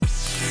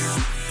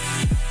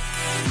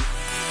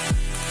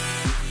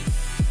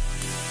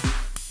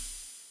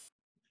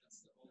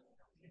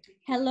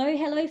Hello,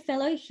 hello,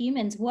 fellow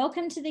humans.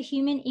 Welcome to the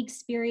Human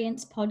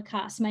Experience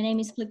Podcast. My name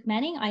is Flic.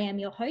 I am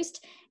your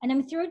host, and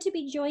I'm thrilled to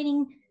be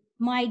joining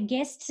my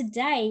guest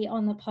today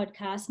on the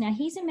podcast. Now,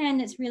 he's a man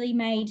that's really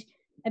made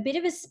a bit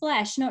of a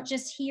splash, not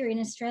just here in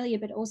Australia,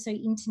 but also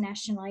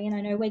internationally. And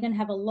I know we're going to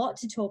have a lot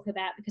to talk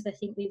about because I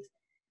think we've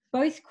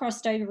both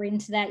crossed over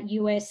into that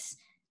US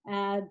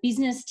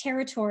business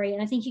territory.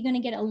 And I think you're going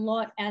to get a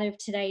lot out of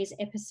today's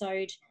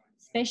episode,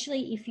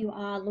 especially if you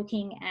are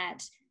looking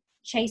at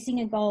chasing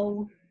a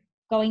goal,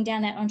 going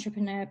down that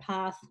entrepreneur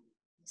path.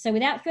 So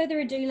without further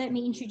ado, let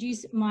me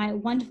introduce my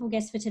wonderful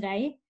guest for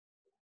today,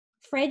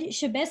 Fred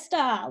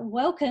Schebesta.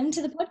 Welcome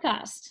to the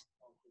podcast.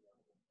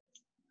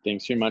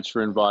 Thanks very much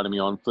for inviting me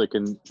on, Flic.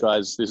 And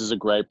guys, this is a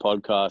great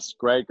podcast.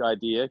 Great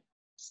idea.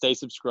 Stay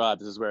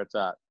subscribed. This is where it's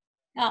at.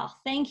 Oh,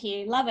 thank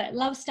you. Love it.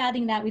 Love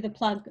starting that with a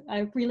plug.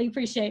 I really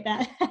appreciate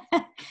that.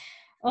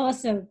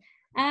 Awesome.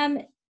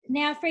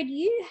 Now, Fred,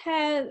 you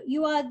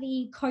are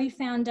the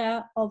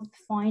co-founder of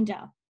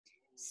Finder.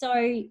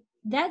 So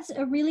that's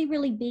a really,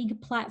 really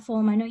big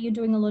platform. I know you're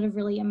doing a lot of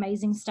really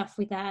amazing stuff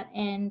with that.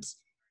 And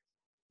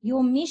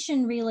your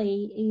mission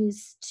really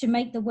is to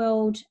make the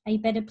world a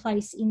better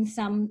place in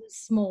some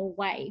small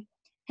way.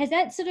 Has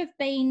that sort of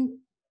been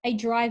a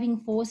driving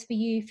force for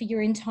you for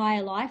your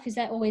entire life? Has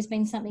that always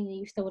been something that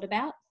you've thought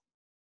about?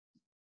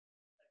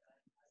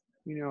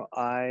 You know,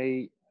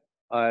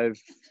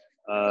 I've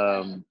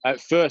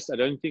at first, I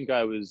don't think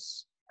I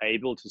was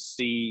able to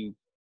see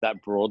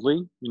that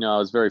broadly. You know, I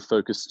was very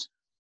focused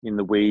in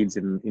the weeds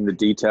and in the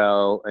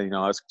detail. And, you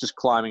know, I was just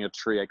climbing a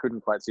tree. I couldn't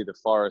quite see the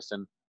forest.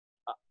 And,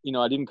 you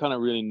know, I didn't kind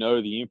of really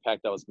know the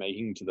impact I was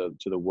making to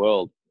the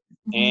world.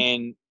 Mm-hmm.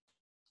 And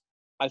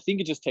I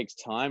think it just takes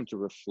time to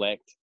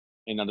reflect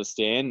and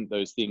understand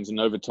those things.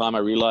 And over time, I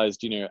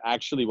realized, you know,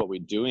 actually what we're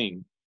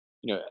doing,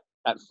 you know,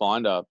 at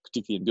Finder,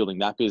 particularly in building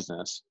that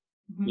business,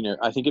 mm-hmm. you know,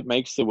 I think it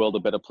makes the world a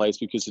better place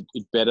because it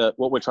better,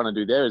 what we're trying to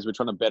do there is we're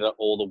trying to better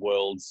all the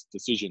world's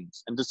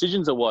decisions. And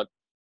decisions are what,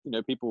 you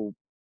know, people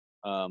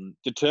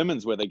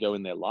determines where they go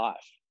in their life,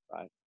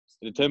 right?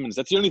 It determines,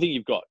 that's the only thing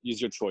you've got, is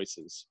your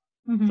choices,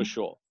 mm-hmm. for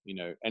sure, you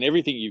know, and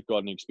everything you've got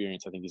in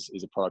experience, I think is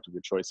a product of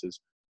your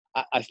choices.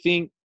 I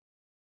think,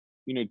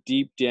 you know,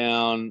 deep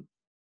down,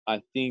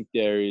 I think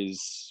there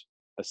is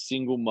a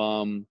single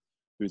mom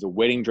who's a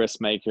wedding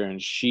dressmaker,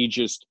 and she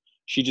just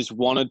needs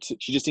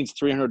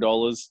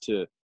 $300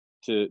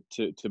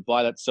 to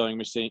buy that sewing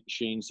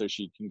machine so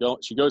she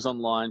goes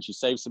online, she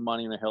saves some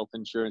money on her health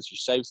insurance, she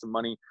saves some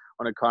money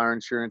on her car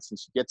insurance, and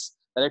she gets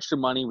that extra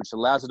money, which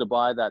allows her to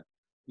buy that,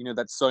 you know,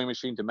 that sewing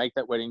machine to make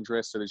that wedding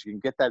dress so that she can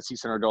get that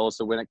 $600.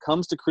 So when it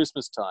comes to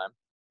Christmas time,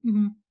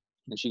 mm-hmm.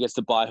 and she gets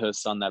to buy her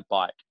son that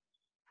bike,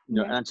 you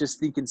know, yeah. And I just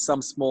think in some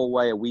small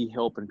way, we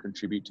help and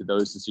contribute to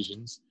those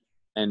decisions.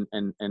 And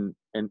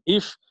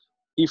if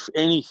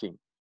anything,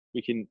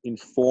 we can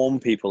inform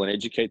people and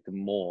educate them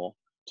more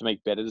to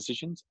make better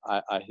decisions,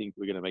 I think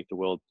we're going to make the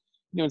world,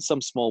 you know, in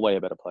some small way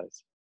a better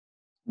place.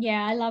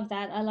 Yeah, I love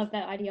that. I love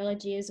that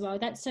ideology as well.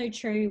 That's so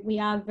true. We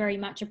are very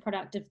much a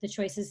product of the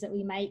choices that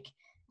we make.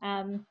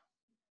 And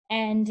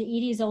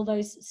it is all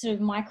those sort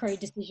of micro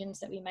decisions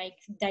that we make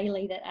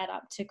daily that add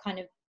up to kind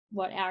of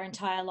what our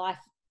entire life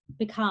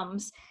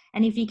becomes.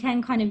 And if you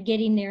can kind of get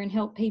in there and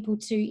help people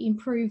to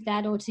improve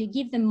that or to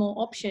give them more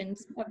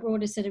options, a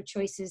broader set of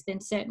choices,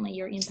 then certainly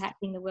you're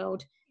impacting the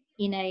world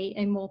in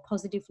a more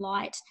positive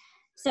light.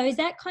 So is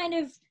that kind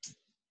of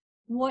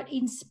what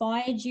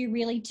inspired you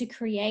really to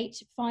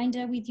create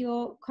Finder with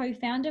your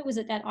co-founder? Was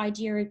it that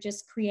idea of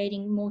just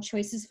creating more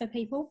choices for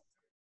people?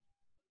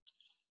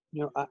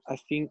 You know, I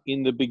think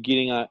in the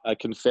beginning, I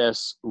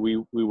confess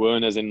we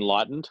weren't as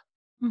enlightened.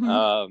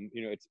 Mm-hmm.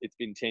 You know, it's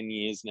been 10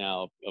 years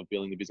now of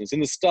building the business. In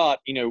the start,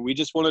 you know, we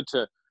just wanted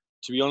to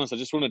be honest, I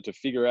just wanted to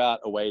figure out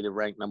a way to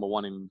rank number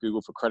one in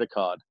Google for credit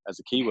card as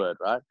a keyword,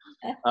 right?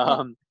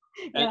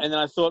 And then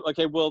I thought,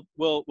 okay, well,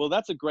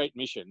 that's a great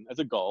mission as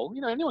a goal.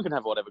 You know, anyone can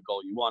have whatever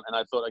goal you want. And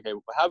I thought, okay,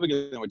 how are we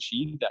going to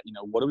achieve that? You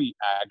know, what are we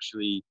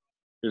actually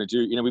going to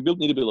do? You know, we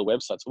need to build a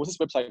website. So what's this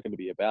website going to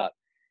be about?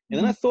 And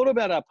then I thought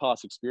about our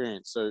past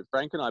experience. So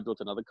Frank and I built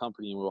another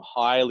company, and we were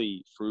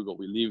highly frugal.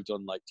 We lived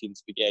on like tin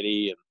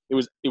spaghetti, and it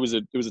was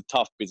a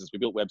tough business. We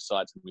built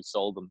websites and we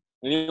sold them.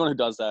 And anyone who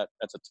does that,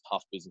 that's a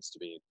tough business to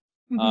be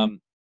in. Mm-hmm.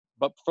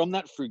 But from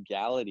that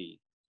frugality,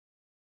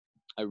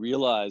 I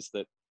realized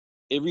that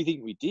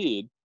everything we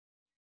did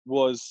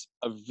was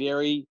a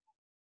very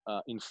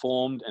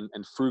informed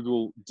and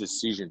frugal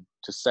decision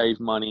to save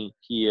money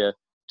here,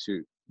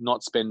 to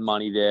not spend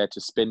money there,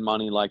 to spend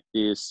money like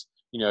this.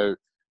 You know,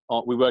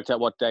 we worked out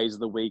what days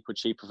of the week were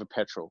cheaper for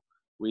petrol.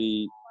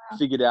 We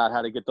figured out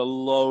how to get the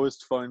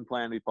lowest phone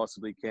plan we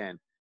possibly can.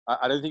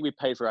 I don't think we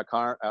paid for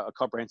our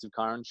comprehensive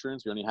car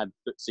insurance. We only had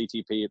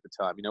CTP at the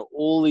time. You know,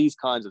 all these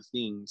kinds of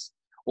things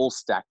all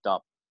stacked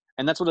up.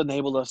 And that's what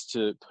enabled us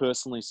to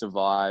personally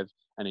survive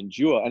and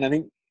endure. And I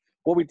think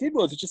what we did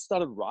was we just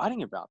started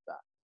writing about that,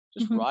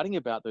 just writing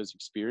about those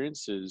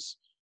experiences.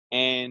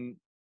 And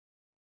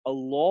a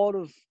lot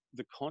of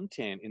the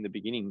content in the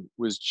beginning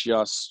was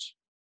just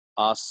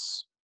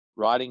us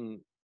writing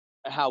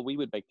how we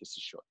would make this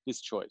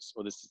choice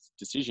or this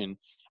decision,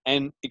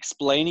 and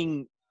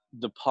explaining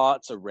the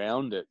parts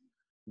around it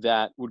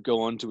that would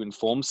go on to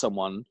inform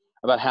someone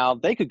about how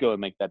they could go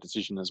and make that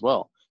decision as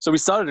well. So we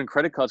started in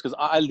credit cards because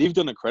I lived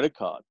on a credit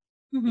card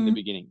in the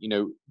beginning.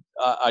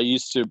 I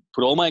used to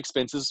put all my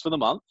expenses for the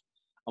month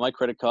on my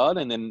credit card,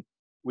 and then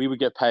we would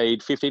get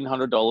paid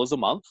 $1,500 a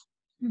month.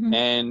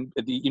 And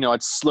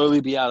I'd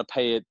slowly be able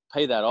to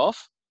pay that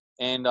off,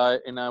 and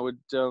I would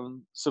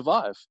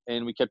survive,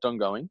 and we kept on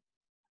going.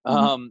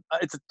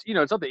 It's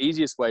not the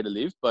easiest way to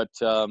live, but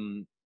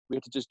we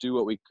had to just do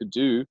what we could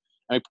do,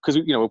 because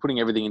we're putting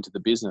everything into the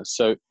business.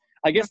 So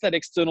I guess that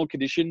external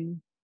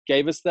condition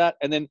gave us that.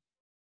 And then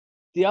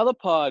the other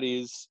part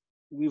is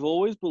we've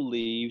always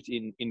believed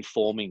in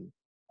informing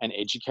and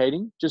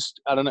educating.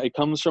 I don't know, it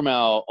comes from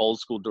our old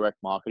school direct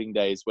marketing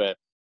days where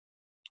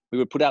we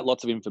would put out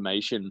lots of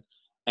information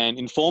and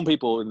inform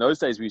people. In those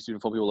days, we used to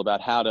inform people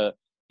about how to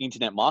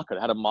internet market,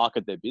 how to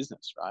market their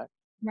business, right?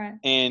 Right.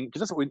 And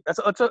because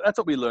that's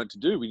what we learned to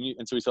do.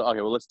 And so we thought,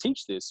 okay, well, let's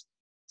teach this.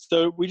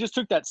 So we just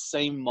took that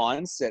same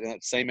mindset and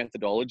that same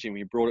methodology, and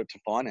we brought it to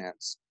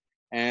finance.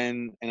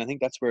 And I think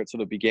that's where it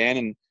sort of began.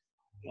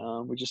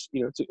 And we just,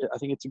 I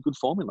think it's a good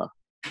formula.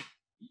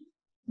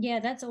 Yeah,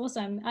 that's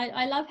awesome.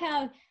 I love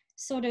how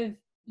sort of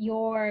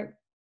your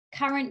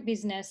current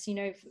business,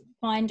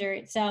 Finder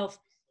itself,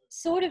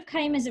 sort of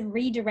came as a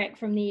redirect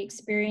from the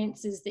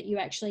experiences that you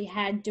actually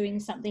had doing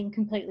something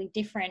completely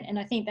different. And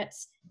I think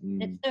that's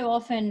so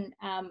often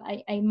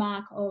a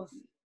mark of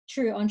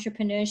true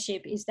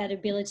entrepreneurship, is that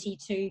ability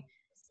to,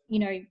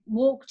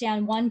 walk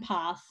down one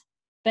path,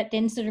 but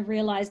then sort of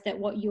realize that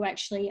what you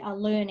actually are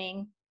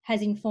learning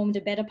has informed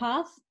a better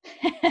path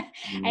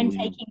and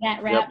taking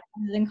that route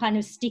rather than kind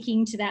of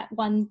sticking to that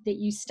one that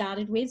you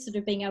started with, sort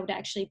of being able to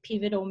actually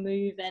pivot or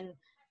move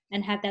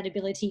and have that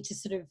ability to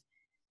sort of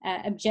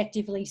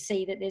objectively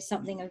see that there's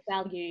something of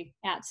value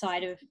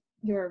outside of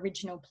your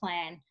original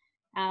plan.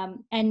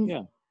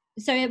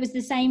 So it was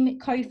the same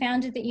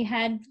co-founder that you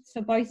had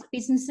for both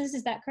businesses,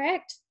 is that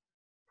correct?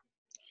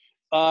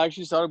 I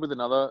actually started with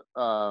another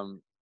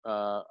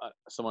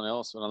someone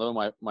else, another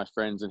of my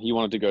friends, and he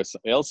wanted to go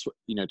somewhere else,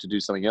 to do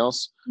something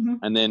else.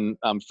 And then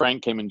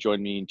Frank came and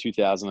joined me in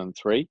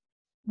 2003.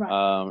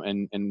 Right.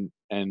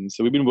 And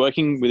so we've been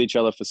working with each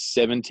other for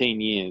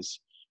 17 years,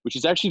 which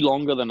is actually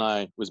longer than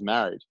I was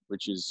married,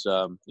 which is,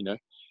 I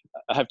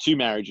have 2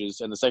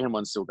 marriages and the second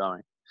one's still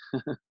going.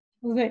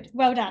 Good.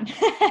 Well done.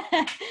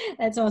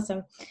 That's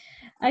awesome.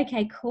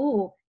 Okay,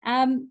 cool.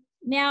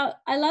 Now,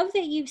 I love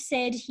that you've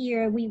said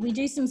here, we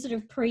do some sort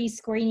of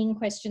pre-screening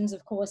questions,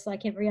 of course,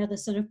 like every other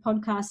sort of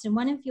podcast. And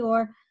one of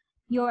your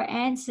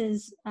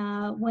answers,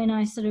 when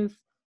I sort of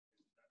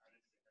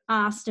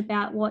asked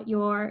about what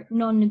your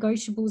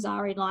non-negotiables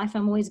are in life,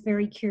 I'm always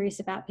very curious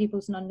about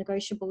people's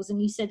non-negotiables.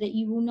 And you said that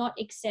you will not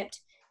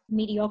accept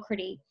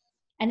mediocrity.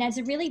 And that's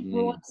a really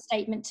broad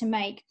statement to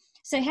make.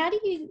 So how do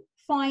you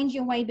find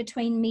your way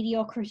between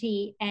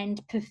mediocrity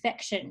and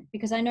perfection?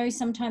 Because I know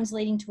sometimes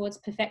leading towards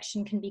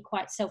perfection can be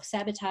quite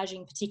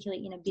self-sabotaging,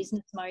 particularly in a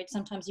business mode.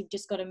 Sometimes you've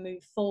just got to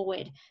move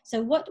forward.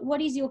 So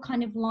what is your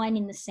kind of line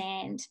in the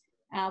sand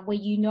where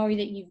you know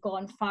that you've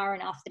gone far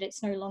enough that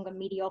it's no longer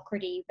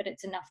mediocrity, but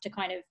it's enough to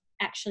kind of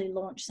actually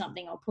launch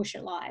something or push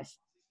it live?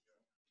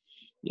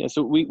 Yeah,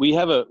 so we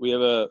have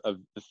the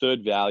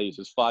third value. So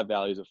there's 5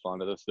 values of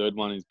Finder. The third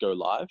one is go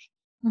live.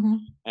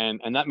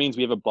 And that means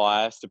we have a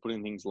bias to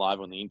putting things live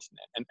on the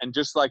internet. And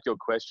just like your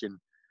question,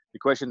 the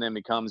question then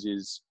becomes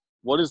is,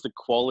 what is the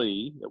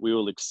quality that we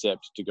will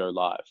accept to go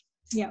live?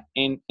 Yeah.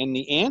 And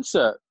the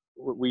answer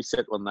we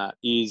set on that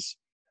is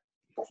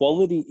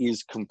quality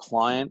is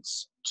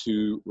compliance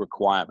to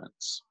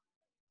requirements,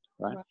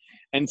 right?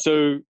 And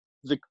so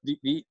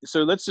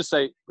so let's just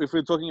say if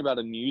we're talking about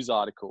a news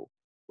article,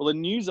 well, a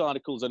news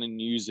article is only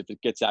news if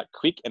it gets out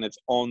quick and it's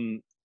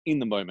on in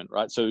the moment,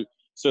 right? So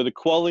the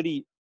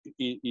quality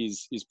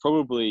is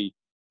probably,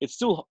 it's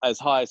still as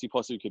high as you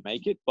possibly could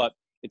make it, but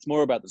it's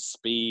more about the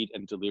speed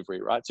and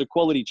delivery, right? So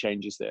quality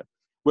changes there.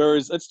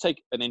 Whereas let's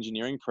take an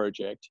engineering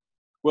project.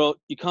 Well,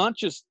 you can't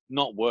just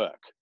not work.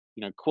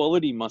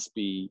 Quality must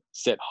be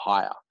set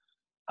higher.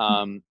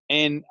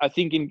 And I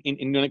think in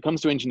when it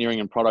comes to engineering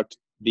and product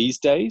these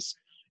days,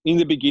 in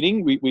the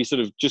beginning, we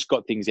sort of just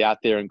got things out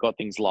there and got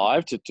things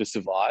live to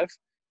survive.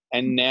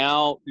 And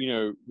now,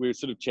 we've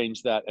sort of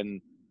changed that,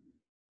 and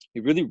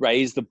we've really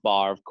raised the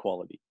bar of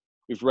quality.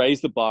 We've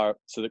raised the bar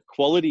so that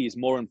quality is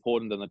more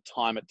important than the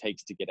time it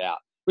takes to get out.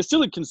 We're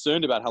still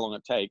concerned about how long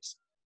it takes,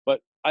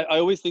 but I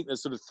always think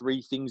there's sort of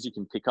 3 things you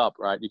can pick up,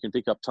 right? You can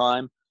pick up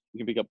time, you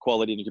can pick up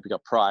quality, and you can pick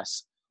up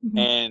price.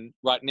 And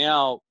right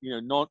now,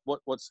 not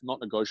what's not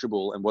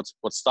negotiable, and what's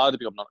started to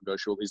become not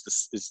negotiable is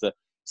the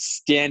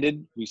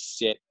standard we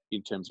set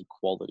in terms of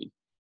quality.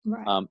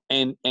 Right.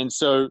 And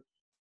so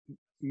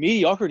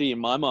mediocrity in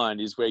my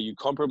mind is where you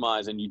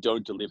compromise and you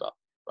don't deliver,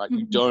 right?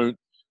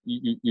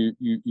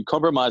 You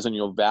compromise on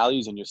your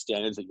values and your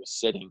standards that you're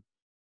setting.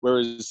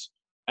 Whereas,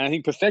 and I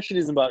think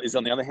perfectionism is,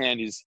 on the other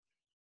hand, is,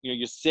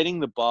 you're setting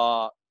the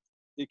bar.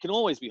 It can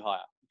always be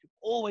higher. You can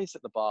always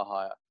set the bar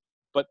higher,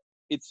 but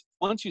it's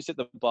once you set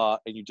the bar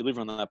and you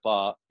deliver on that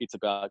bar, it's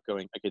about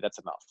going, okay, that's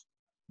enough.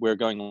 We're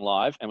going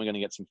live and we're going to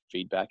get some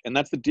feedback. And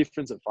that's the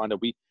difference at Finder.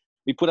 We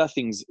put our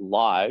things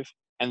live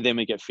and then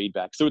we get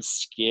feedback. So it's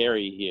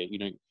scary here,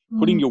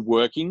 putting your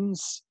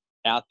workings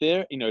out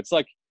there. It's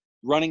like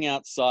running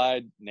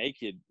outside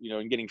naked,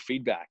 and getting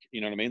feedback.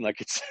 You know what I mean? Like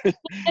it's,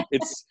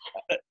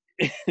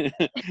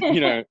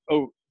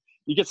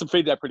 you get some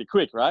feedback pretty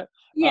quick, right?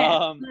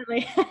 Yeah,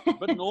 absolutely.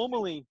 But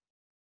normally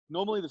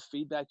the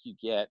feedback you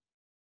get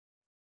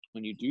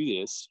when you do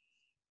this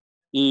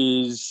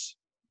is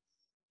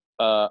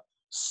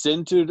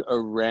centered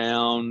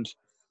around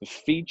the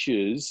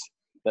features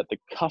that the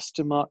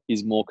customer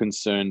is more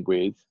concerned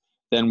with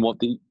than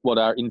what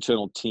our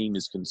internal team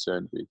is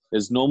concerned with.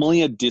 There's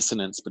normally a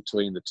dissonance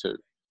between the two.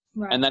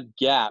 Right. And that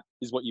gap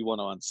is what you want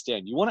to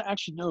understand. You want to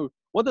actually know,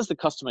 what does the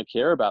customer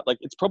care about? Like,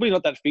 it's probably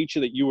not that feature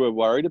that you were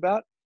worried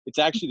about. It's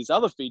actually this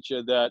other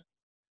feature that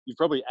you've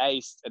probably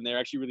aced and they're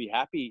actually really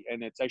happy,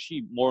 and it's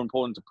actually more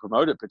important to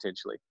promote it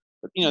potentially.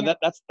 But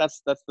that's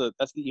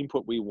the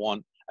input we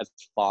want as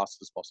fast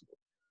as possible.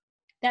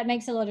 That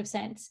makes a lot of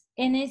sense.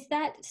 And is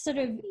that sort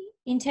of,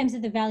 in terms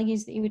of the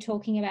values that you were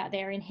talking about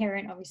there,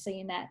 inherent obviously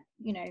in that,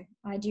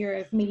 idea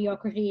of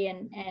mediocrity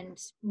and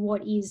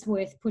what is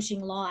worth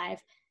pushing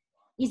live,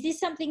 is this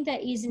something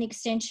that is an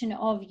extension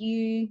of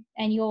you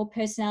and your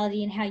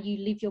personality and how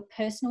you live your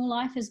personal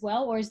life as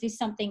well? Or is this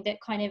something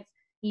that kind of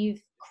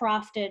you've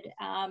crafted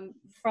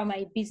from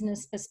a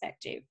business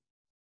perspective?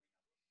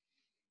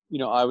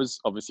 I was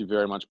obviously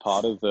very much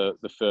part of the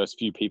first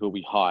few people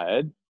we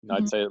hired.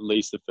 I'd say at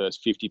least the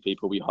first 50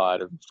 people we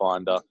hired at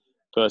Finder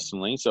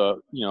personally.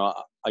 So,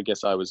 I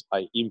guess I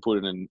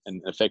inputted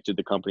and affected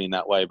the company in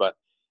that way. But,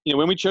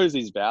 when we chose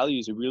these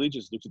values, we really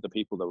just looked at the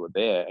people that were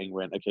there and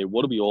went, okay,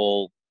 what do we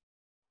all,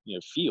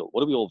 feel?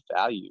 What do we all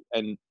value?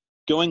 And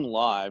going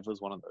live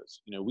was one of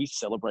those. We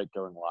celebrate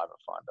going live at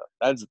Finder.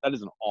 That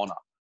is an honor.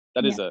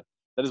 That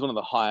is one of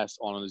the highest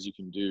honors you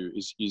can do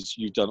is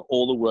you've done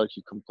all the work,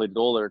 you've completed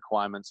all the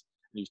requirements,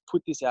 and you've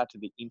put this out to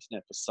the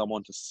internet for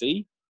someone to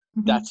see.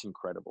 Mm-hmm. That's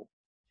incredible.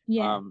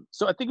 Yeah.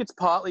 So I think it's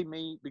partly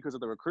me because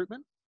of the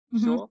recruitment,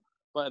 sure.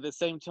 But at the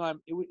same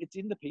time, it's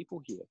in the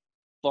people here.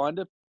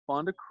 Finder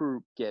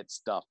crew get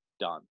stuff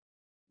done.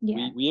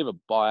 Yeah. We have a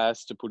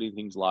bias to putting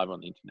things live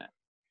on the internet.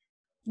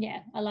 Yeah,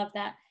 I love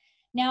that.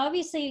 Now,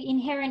 obviously,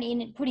 inherent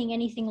in putting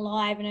anything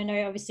live, and I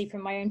know obviously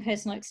from my own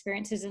personal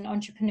experience as an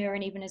entrepreneur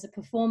and even as a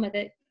performer,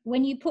 that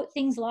when you put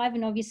things live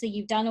and obviously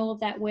you've done all of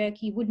that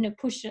work, you wouldn't have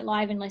pushed it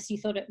live unless you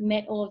thought it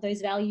met all of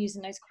those values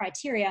and those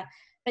criteria.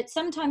 But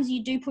sometimes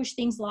you do push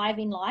things live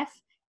in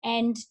life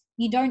and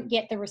you don't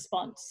get the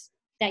response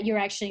that you're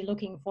actually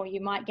looking for.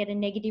 You might get a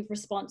negative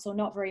response or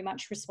not very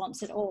much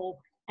response at all.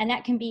 And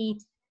that can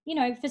be,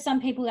 for some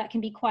people that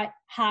can be quite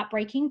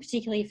heartbreaking,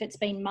 particularly if it's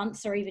been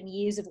months or even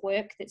years of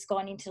work that's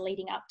gone into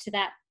leading up to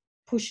that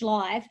push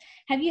live.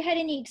 Have you had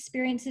any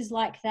experiences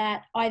like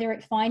that, either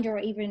at Finder or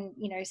even,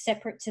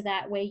 separate to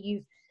that, where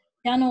you've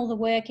done all the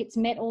work, it's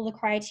met all the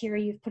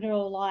criteria, you've put it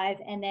all live,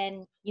 and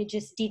then you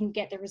just didn't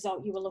get the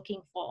result you were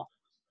looking for?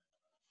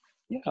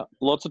 Yeah,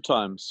 lots of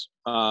times.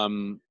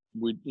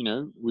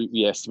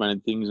 We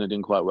estimated things and it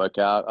didn't quite work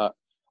out.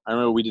 I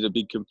remember we did a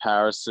big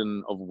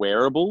comparison of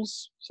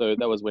wearables. So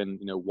that was when,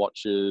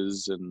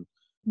 watches and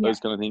those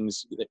kind of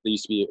things, they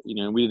used to be,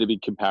 we did a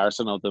big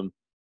comparison of them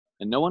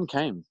and no one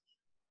came.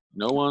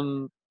 No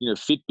one,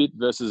 Fitbit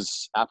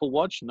versus Apple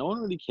Watch, no one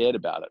really cared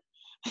about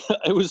it.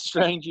 It was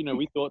strange,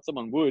 we thought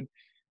someone would,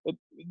 but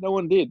no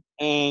one did.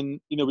 And,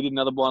 we did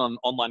another one on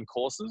online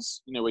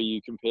courses, where you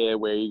compare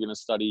where you're going to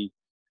study,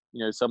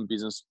 some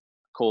business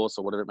course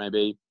or whatever it may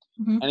be.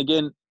 Mm-hmm. And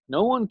again,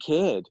 no one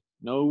cared.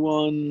 No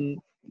one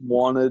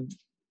wanted,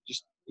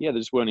 they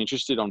just weren't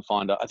interested on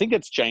Finder. I think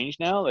it's changed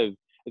now.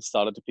 It's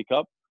started to pick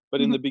up.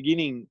 But in the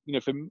beginning,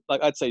 for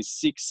I'd say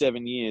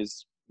 6-7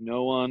 years,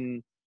 no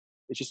one,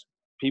 it's just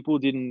people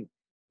didn't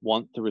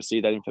want to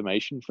receive that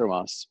information from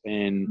us.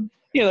 And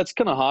that's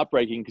kind of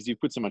heartbreaking because you've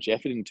put so much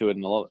effort into it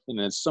and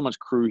there's so much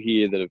crew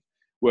here that have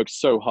worked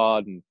so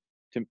hard and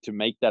to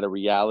make that a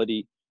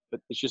reality. But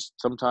it's just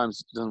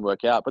sometimes it doesn't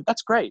work out. But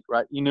that's great,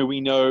 right?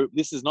 We know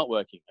this is not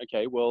working.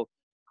 Okay, well,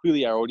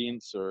 clearly our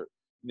audience or,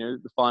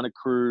 the Finder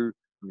crew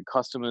and the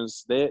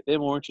customers, they're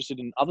more interested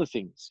in other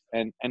things.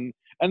 And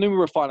then we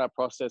refine our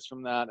process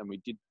from that. And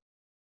we did,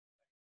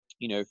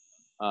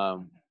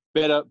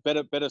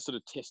 better sort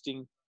of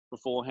testing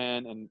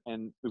beforehand.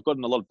 And we've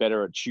gotten a lot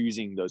better at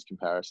choosing those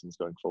comparisons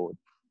going forward.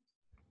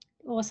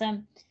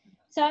 Awesome.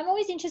 So I'm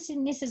always interested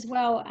in this as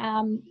well.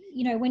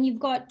 When you've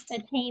got a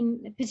team,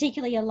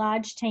 particularly a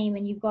large team,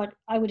 and you've got,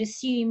 I would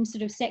assume,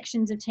 sort of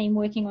sections of team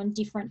working on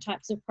different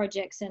types of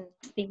projects and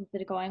things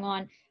that are going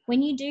on.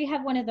 When you do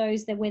have one of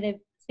those where they've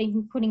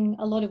been putting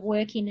a lot of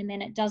work in and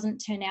then it doesn't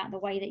turn out the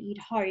way that you'd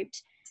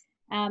hoped,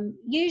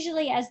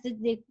 usually as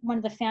one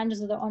of the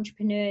founders or the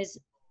entrepreneurs,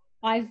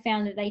 I've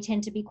found that they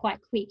tend to be quite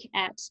quick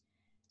at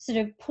sort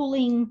of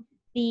pulling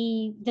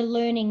the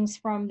learnings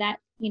from that,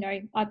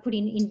 I put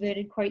in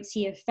inverted quotes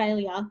here,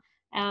 failure,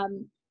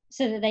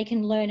 so that they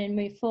can learn and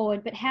move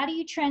forward. But how do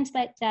you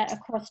translate that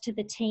across to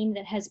the team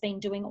that has been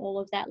doing all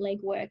of that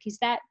legwork? Is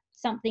that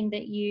something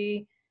that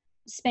you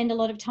spend a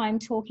lot of time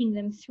talking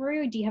them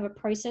through? Do you have a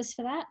process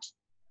for that?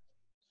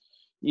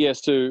 Yeah,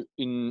 so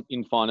in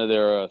Finder,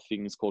 there are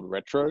things called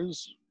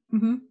retros.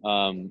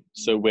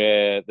 So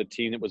where the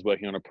team that was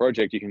working on a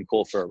project, you can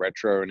call for a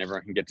retro and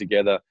everyone can get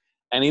together.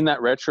 And in that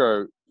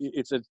retro,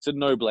 it's a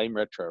no blame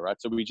retro,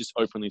 right? So we just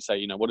openly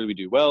say, what did we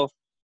do well?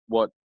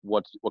 What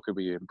could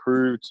we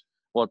improve?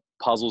 What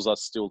puzzles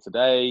us still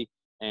today?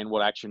 And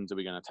what actions are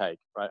we going to take,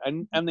 right?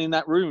 And in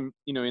that room,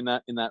 in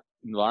that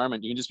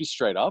environment, you can just be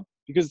straight up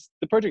because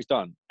the project's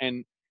done.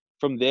 And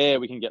from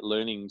there, we can get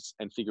learnings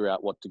and figure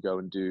out what to go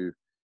and do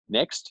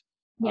next.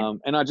 Yeah.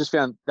 And I just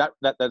found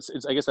that's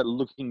I guess that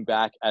looking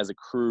back as a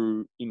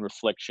crew in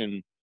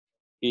reflection,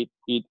 it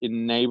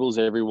enables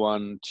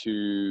everyone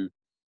to,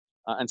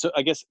 and so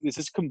I guess this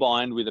is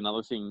combined with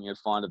another thing you'll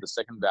find that the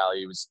second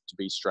value is to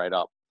be straight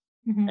up.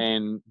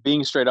 And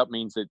being straight up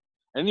means that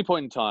at any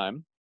point in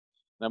time,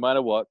 no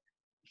matter what,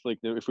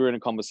 if we're in a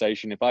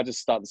conversation, if I just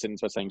start the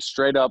sentence by saying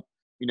straight up,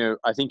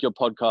 I think your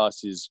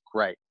podcast is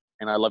great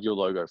and I love your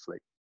logo, Flic.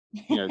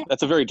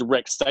 That's a very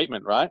direct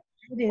statement, right?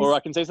 It is. Or I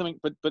can say something,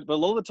 but a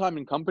lot of the time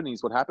in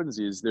companies, what happens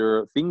is there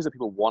are things that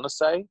people want to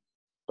say,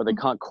 but they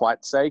can't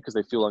quite say because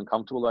they feel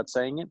uncomfortable about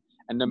saying it.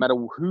 And no matter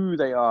who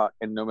they are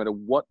and no matter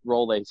what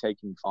role they take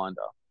in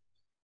Finder,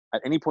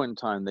 at any point in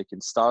time, they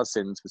can start a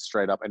sentence with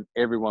straight up and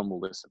everyone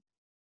will listen.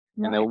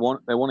 Right. And they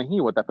want to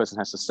hear what that person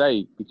has to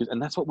say and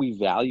that's what we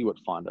value at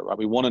Finder, right?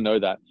 We want to know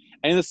that.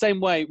 And in the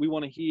same way, we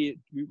want to hear,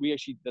 we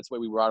actually, that's why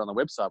we write on the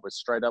website, we're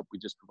straight up, we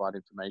just provide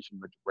information,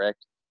 we're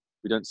direct,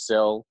 we don't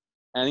sell.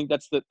 And I think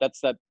that's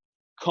that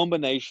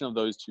combination of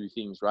those two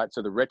things, right?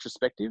 So the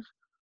retrospective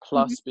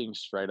plus being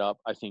straight up,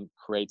 I think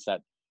creates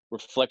that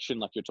reflection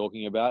like you're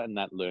talking about and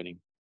that learning.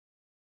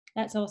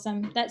 That's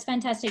awesome. That's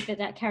fantastic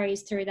that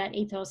carries through, that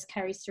ethos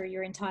carries through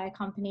your entire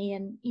company,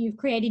 and you've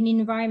created an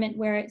environment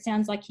where it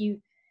sounds like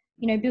you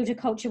built a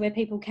culture where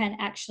people can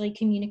actually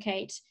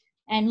communicate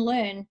and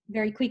learn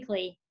very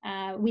quickly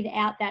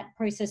without that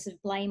process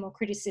of blame or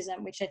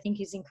criticism, which I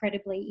think is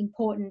incredibly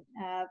important,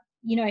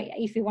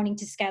 if you're wanting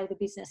to scale the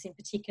business in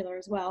particular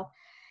as well.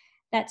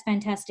 That's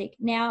fantastic.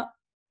 Now,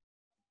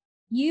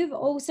 you've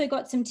also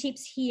got some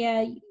tips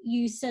here.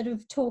 You sort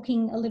of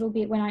talking a little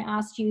bit when I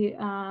asked you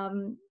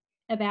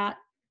about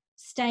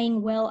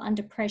staying well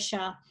under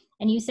pressure.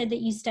 And you said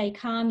that you stay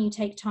calm, you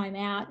take time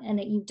out, and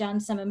that you've done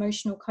some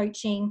emotional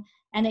coaching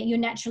and that you're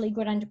naturally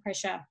good under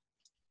pressure,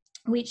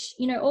 which,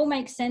 all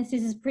makes sense.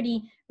 This is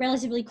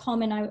relatively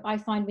common, I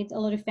find, with a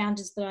lot of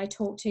founders that I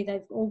talk to.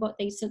 They've all got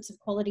these sorts of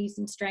qualities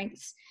and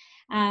strengths.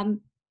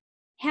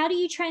 How do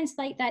you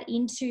translate that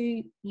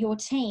into your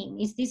team?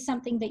 Is this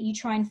something that you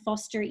try and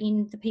foster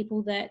in the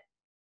people that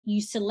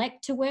you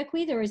select to work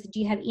with, or do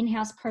you have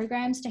in-house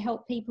programs to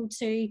help people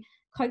to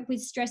cope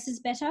with stresses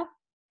better?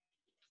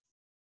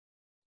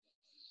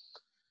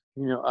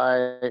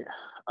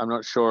 I'm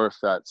not sure if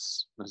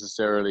that's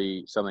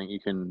necessarily something you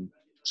can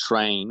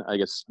train. I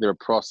guess there are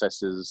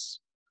processes,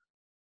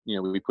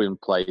 we put in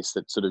place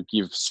that sort of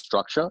give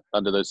structure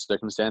under those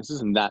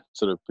circumstances, and that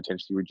sort of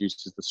potentially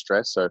reduces the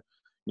stress. So,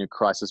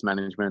 crisis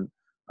management,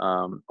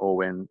 or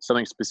when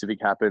something specific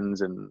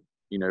happens and,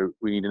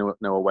 we need to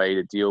know a way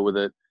to deal with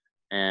it.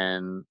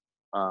 And,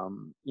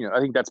 I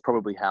think that's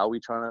probably how we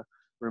try to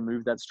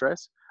remove that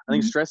stress. I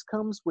think stress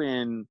comes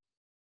when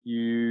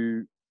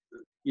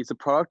it's a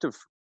product of,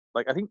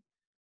 I think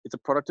it's a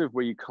product of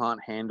where you can't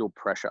handle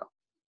pressure.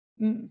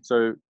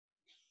 So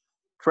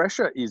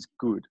pressure is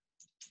good.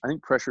 I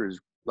think pressure is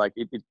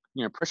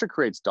pressure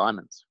creates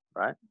diamonds,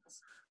 right?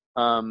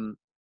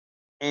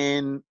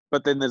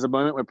 But then there's a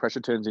moment where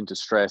pressure turns into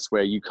stress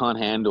where you can't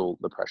handle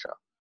the pressure.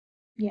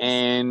 Yes.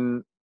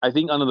 And I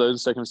think under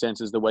those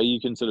circumstances, the way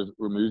you can sort of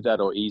remove that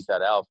or ease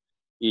that out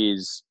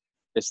is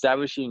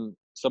establishing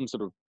some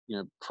sort of,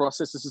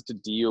 processes to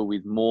deal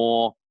with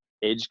more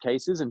edge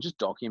cases and just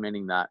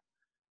documenting that.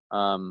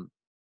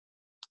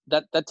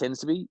 That tends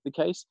to be the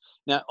case.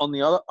 Now, on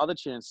the other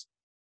chance,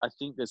 I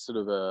think there's sort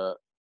of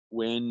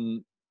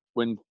when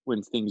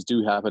things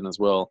do happen as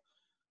well.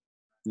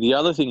 The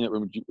other thing that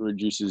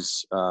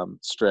reduces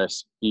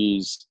stress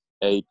is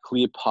a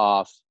clear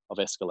path of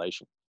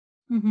escalation.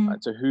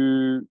 Right? So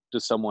who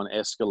does someone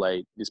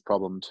escalate this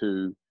problem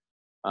to?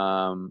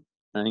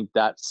 I think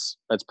that's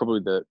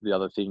probably the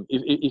other thing.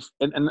 If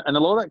a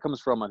lot of that comes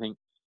from, I think,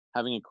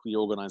 having a clear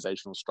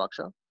organizational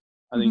structure.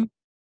 I think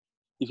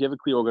if you have a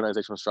clear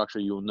organizational structure,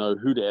 you'll know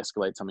who to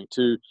escalate something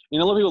to. A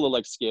lot of people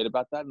are scared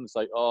about that, and it's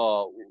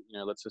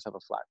let's just have a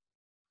flat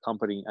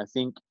company. I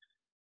think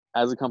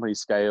as a company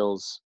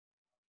scales,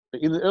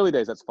 in the early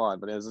days that's fine,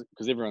 but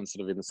because everyone's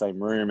sort of in the same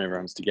room,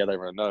 everyone's together,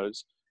 everyone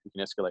knows you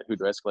can escalate who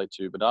to escalate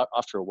to. But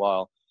after a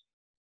while,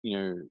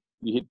 you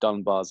hit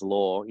Dunbar's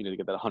law, to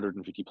get that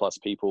 150 plus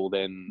people,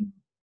 then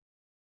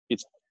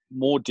it's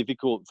more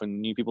difficult for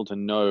new people to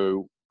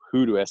know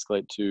who to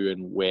escalate to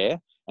and where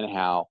and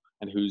how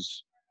and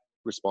who's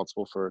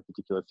responsible for a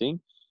particular thing.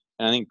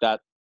 And I think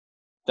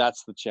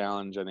that's the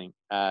challenge, I think,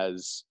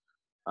 as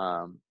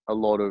a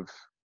lot of,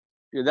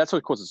 that's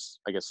what causes,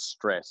 I guess,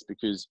 stress,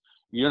 because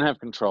you don't have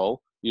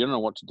control, you don't know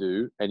what to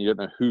do, and you don't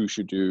know who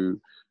should do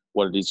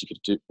what it is you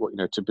could do,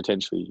 to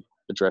potentially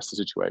address the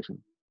situation.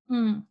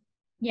 Mm.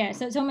 Yeah,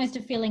 so it's almost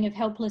a feeling of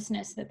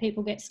helplessness that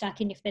people get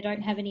stuck in if they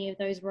don't have any of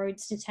those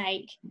roads to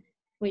take,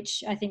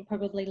 which I think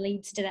probably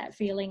leads to that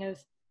feeling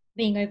of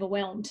being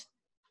overwhelmed.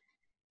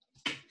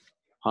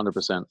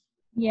 100%.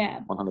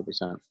 Yeah.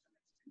 100%.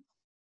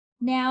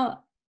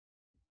 Now,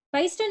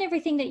 based on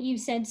everything that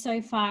you've said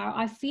so far,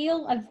 I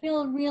feel a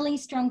really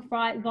strong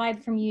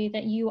vibe from you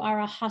that you are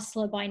a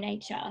hustler by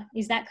nature.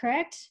 Is that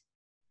correct?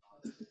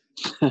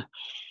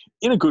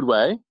 In a good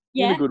way.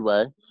 Yeah. In a good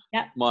way.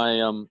 Yeah.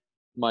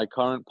 My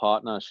current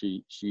partner,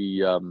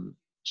 her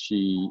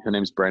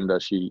name's Brenda.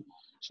 She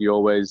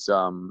always,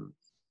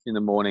 in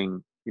the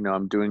morning,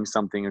 I'm doing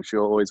something, and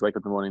she'll always wake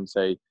up in the morning and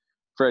say,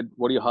 "Fred,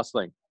 what are you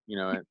hustling?"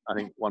 I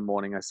think one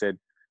morning I said,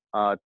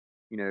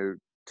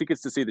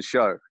 "Tickets to see the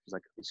show."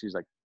 She's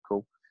like,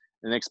 "Cool."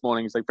 The next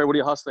morning he's like, "Fred, what are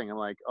you hustling?" I'm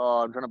like,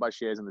 "Oh, I'm trying to buy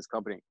shares in this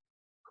company."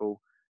 "Cool."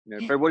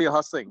 "Fred, what are you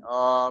hustling?"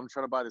 "Oh, I'm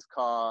trying to buy this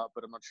car,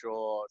 but I'm not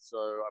sure. So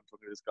I'm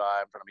talking to this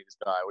guy. I'm trying to meet this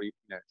guy."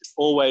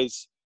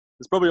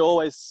 There's probably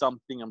always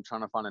something I'm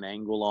trying to find an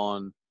angle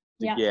on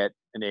to get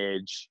an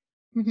edge.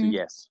 Mm-hmm. So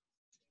yes.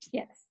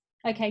 Yes.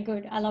 Okay,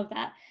 good. I love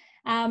that.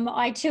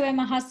 I too am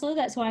a hustler.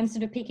 That's why I'm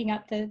sort of picking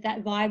up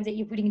that vibe that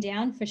you're putting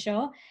down, for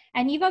sure.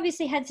 And you've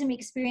obviously had some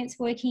experience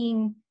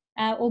working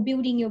or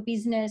building your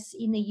business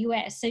in the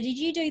US. So did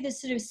you do the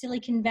sort of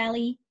Silicon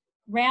Valley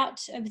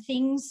route of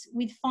things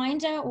with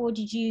Finder, or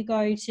did you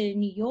go to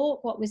New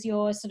York? What was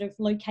your sort of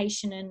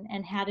location,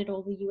 and how did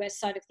all the US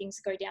side of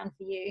things go down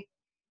for you?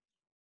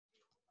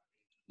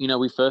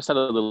 We first had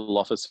a little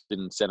office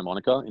in Santa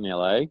Monica in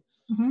LA.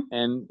 Mm-hmm.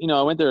 And,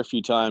 I went there a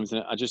few times,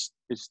 and it just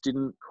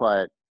didn't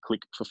quite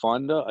click for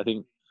Finder. I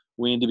think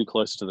we need to be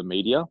closer to the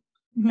media.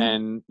 Mm-hmm.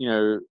 And,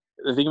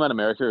 the thing about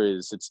America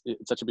is it's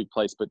such a big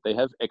place, but they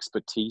have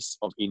expertise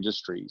of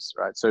industries,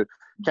 right? So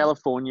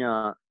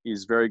California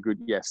is very good.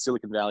 Yes,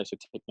 Silicon Valley for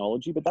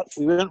technology, but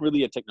we weren't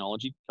really a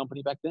technology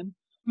company back then.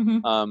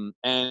 Mm-hmm.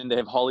 And they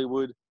have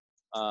Hollywood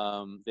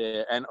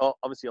there, and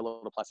obviously a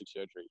lot of plastic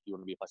surgery. If you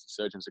want to be a plastic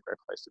surgeon, it's a great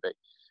place to be.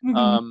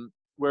 Mm-hmm.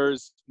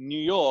 Whereas New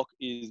York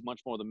is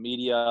much more the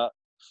media,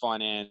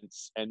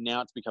 finance, and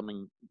now it's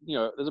becoming,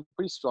 there's a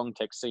pretty strong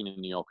tech scene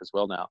in New York as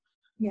well now.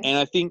 Yes. And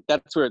I think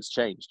that's where it's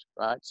changed,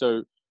 right?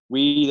 So I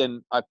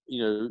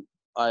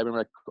remember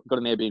I got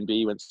an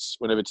Airbnb, went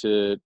over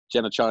to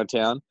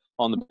Chinatown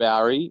on the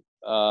Bowery,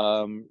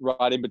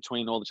 right in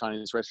between all the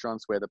Chinese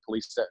restaurants where the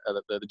police,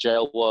 the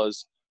jail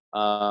was.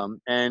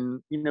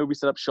 And, we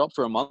set up shop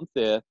for a month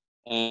there,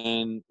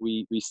 and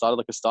we started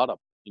like a startup,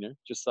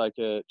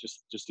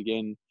 just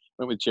again,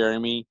 went with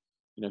Jeremy,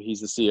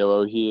 he's the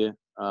COO here.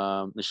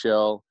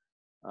 Michelle,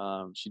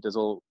 she does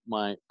all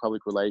my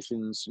public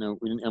relations, and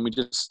we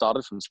just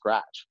started from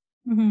scratch.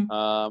 Mm-hmm.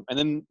 And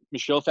then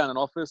Michelle found an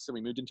office, and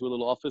we moved into a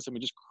little office, and we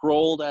just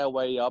crawled our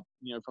way up,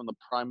 from the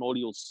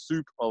primordial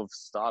soup of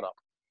startup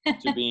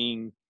to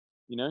being,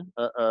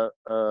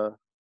 a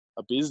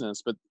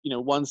business, but,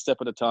 one step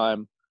at a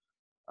time.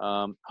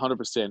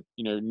 100%.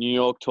 New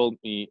York taught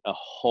me a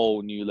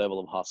whole new level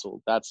of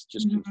hustle. That's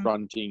just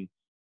confronting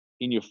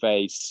in your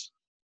face.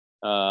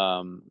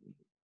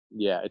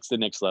 It's the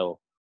next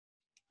level.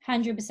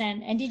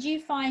 100%. And did you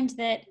find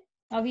that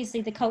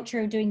obviously the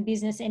culture of doing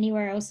business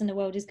anywhere else in the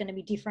world is going to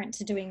be different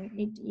to doing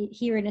it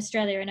here in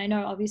Australia? And I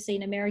know obviously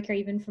in America,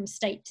 even from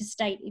state to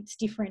state, it's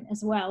different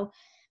as well.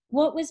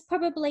 What was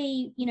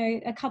probably,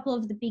 a couple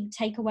of the big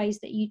takeaways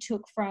that you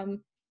took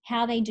from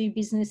how they do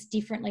business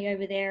differently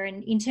over there,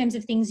 and in terms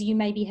of things you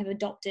maybe have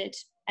adopted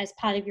as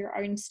part of your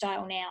own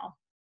style now?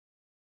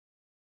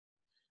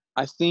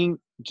 I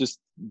think just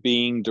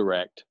being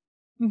direct.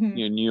 Mm-hmm.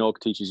 New York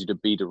teaches you to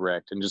be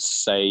direct and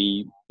just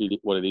say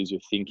what it is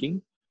you're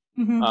thinking.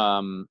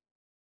 Mm-hmm.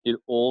 It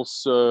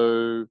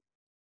also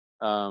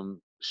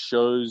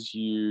shows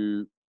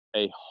you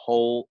a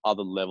whole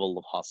other level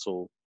of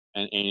hustle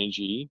and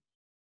energy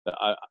that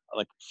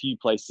like few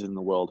places in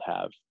the world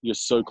have. You're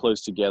so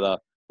close together.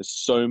 There's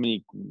so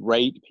many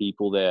great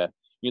people there.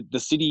 The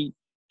city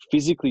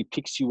physically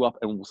picks you up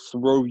and will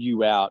throw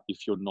you out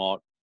if you're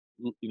not,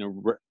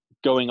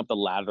 going up the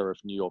ladder of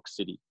New York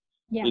City.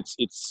 Yeah.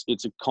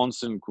 It's a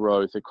constant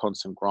growth, a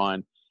constant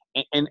grind,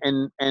 and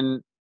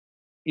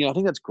I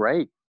think that's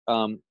great.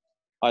 I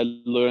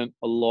learned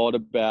a lot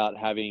about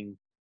having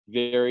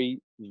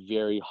very,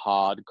 very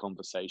hard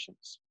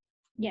conversations,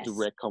 Yes.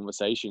 direct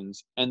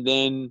conversations, and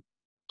then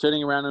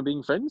turning around and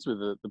being friends with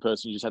the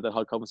person you just had that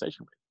hard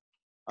conversation with.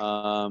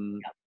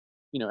 And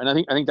I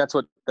think that's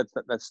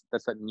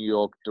that New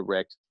York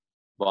direct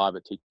vibe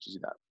that teaches you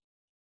that.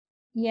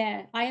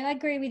 Yeah, I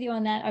agree with you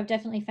on that. I've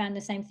definitely found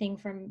the same thing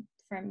from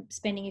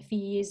spending a few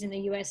years in the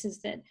US,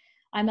 is that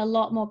I'm a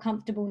lot more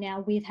comfortable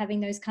now with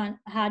having those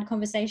hard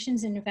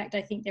conversations. And in fact,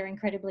 I think they're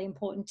incredibly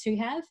important to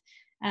have.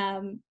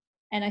 And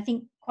I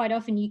think quite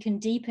often you can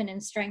deepen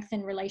and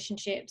strengthen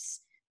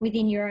relationships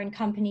within your own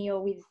company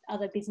or with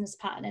other business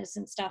partners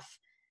and stuff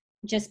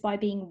just by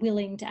being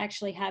willing to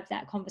actually have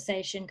that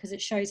conversation, because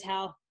it shows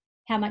how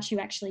much you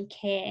actually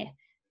care.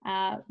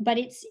 But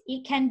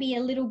it can be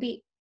a little bit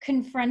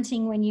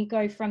confronting when you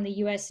go from the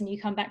US and you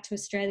come back to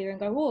Australia and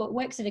go, oh, it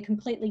works at a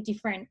completely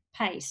different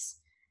pace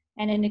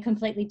and in a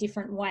completely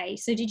different way.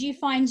 So did you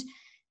find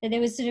that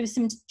there was sort of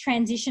some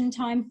transition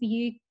time for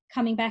you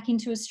coming back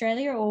into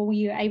Australia, or were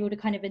you able to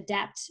kind of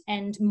adapt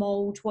and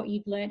mold what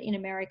you'd learned in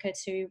America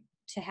to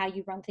how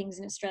you run things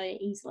in Australia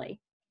easily?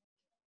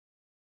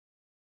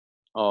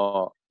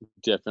 Oh,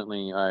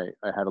 definitely. I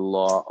had a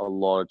lot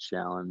of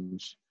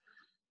challenge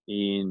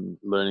in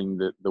learning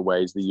the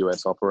ways the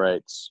US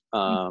operates.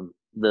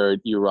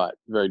 You're right,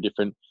 very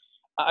different.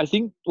 I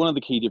think one of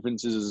the key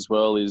differences as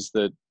well is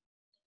that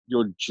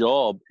your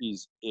job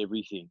is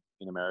everything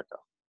in America.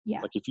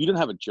 Yeah. Like if you don't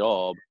have a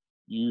job,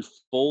 you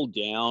fall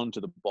down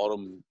to the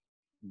bottom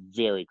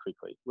very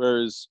quickly.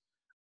 Whereas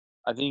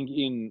I think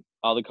in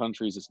other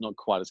countries, it's not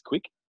quite as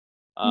quick.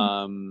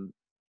 And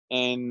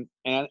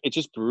it's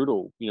just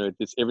brutal. You know,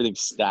 it's everything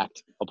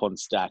stacked upon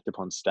stacked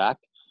upon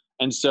stacked.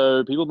 And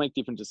so people make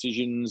different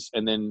decisions,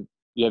 and then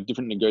you have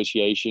different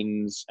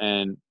negotiations,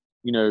 and,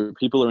 you know,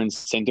 people are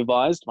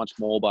incentivized much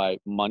more by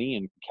money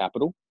and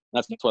capital.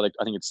 That's why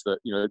I think it's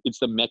it's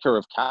the mecca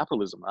of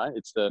capitalism, right?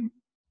 It's the,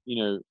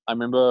 you know, I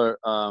remember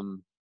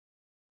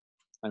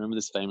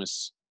this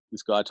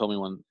guy told me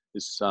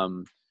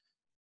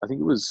I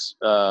think it was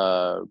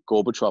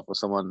Gorbachev or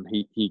someone.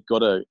 He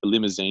got a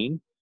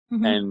limousine,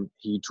 and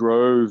he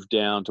drove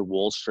down to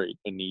Wall Street,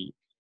 and he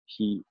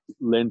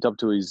leant up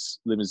to his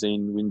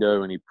limousine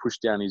window and he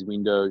pushed down his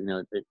window. You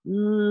know, it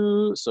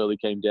slowly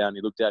came down.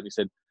 He looked out and he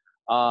said,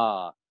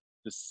 "Ah,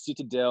 the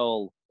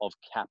citadel of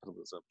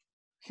capitalism."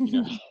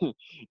 You know,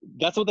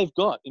 that's what they've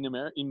got in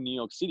America, in New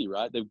York City,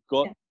 right? They've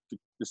got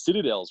the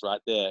citadels right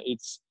there.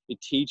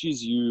 It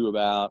teaches you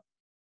about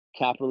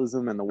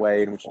capitalism and the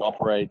way in which it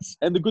operates,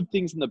 and the good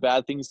things and the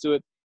bad things to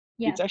it.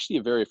 It's actually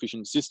a very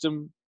efficient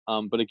system,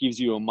 but it gives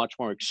you a much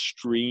more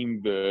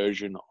extreme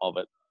version of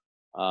it,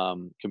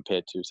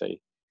 compared to, say,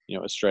 you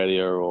know,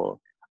 Australia, or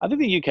I think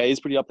the UK is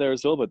pretty up there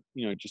as well, but,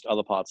 you know, just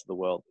other parts of the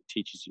world, it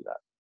teaches you that.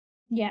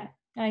 Yeah,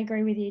 I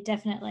agree with you,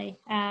 definitely.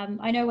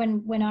 I know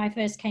when I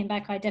first came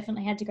back, I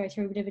definitely had to go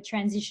through a bit of a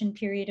transition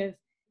period of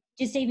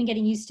just even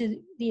getting used to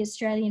the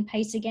Australian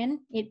pace again,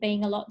 it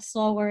being a lot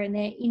slower, and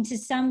there, into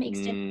some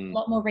extent, a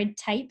lot more red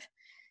tape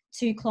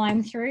to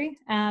climb through.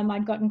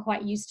 I'd gotten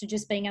quite used to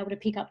just being able to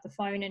pick up the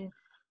phone and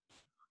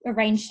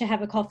arrange to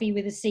have a coffee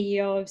with a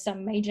CEO of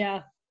some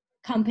major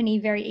company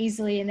very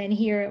easily. And then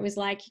here it was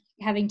like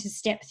having to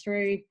step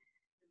through,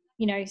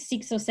 you know,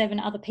 6 or 7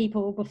 other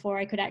people before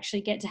I could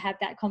actually get to have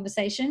that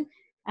conversation.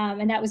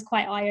 And that was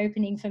quite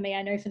eye-opening for me.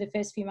 I know for the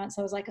first few months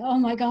I was like, oh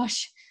my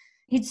gosh,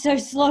 it's so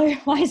slow.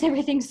 Why is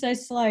everything so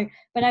slow?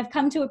 But I've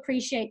come to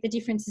appreciate the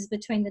differences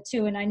between the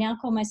two, and I now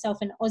call myself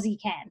an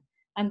Aussie can.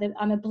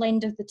 I'm a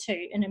blend of the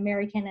two, an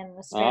American and an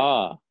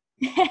Australian.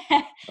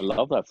 I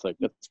love that, Flic.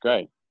 That's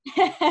great.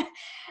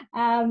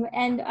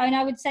 And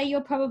I would say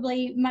you're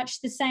probably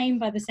much the same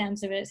by the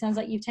sounds of it. It sounds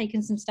like you've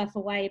taken some stuff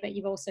away, but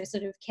you've also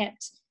sort of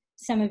kept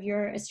some of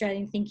your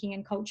Australian thinking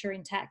and culture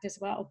intact as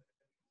well.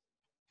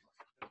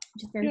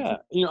 Which is very cool.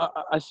 You know,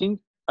 I think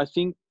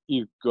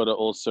you've got to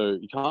also,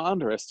 you can't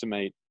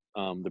underestimate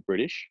the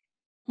British.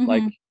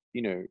 Like,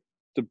 you know,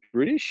 the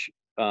British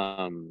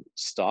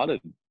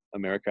started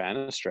America and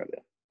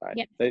Australia, right?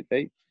 Yep.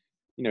 They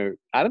you know,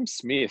 Adam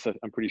Smith,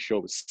 I'm pretty sure,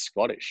 was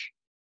Scottish,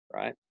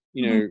 right?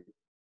 You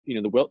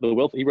know, the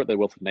wealth, he wrote The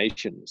Wealth of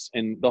Nations,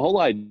 and the whole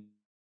idea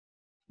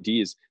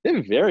is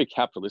they're very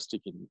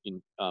capitalistic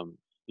in the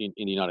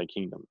United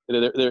Kingdom.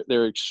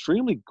 They're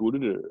extremely good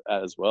at it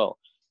as well.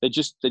 They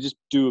just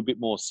do a bit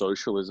more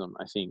socialism,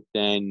 I think,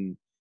 than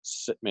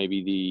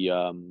maybe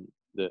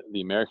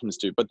the Americans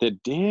do. But they're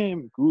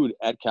damn good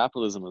at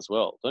capitalism as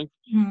well.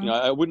 You know,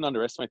 I wouldn't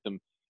underestimate them.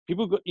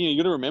 People got, you know, you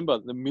got to remember,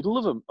 the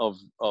middle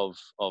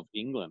of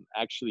England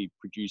actually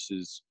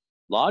produces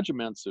large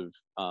amounts of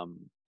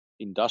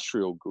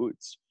industrial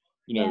goods.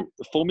 You know,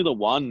 the Formula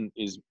One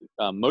is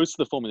most of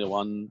the Formula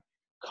One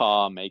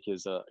car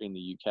makers are in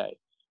the UK.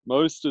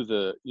 Most of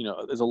the, you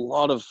know, there's a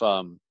lot of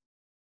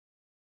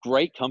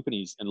great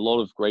companies and a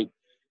lot of great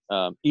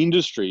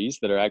industries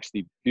that are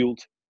actually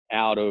built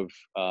out of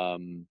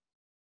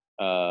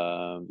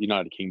the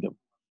United Kingdom.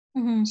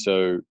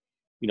 So,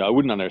 you know, I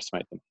wouldn't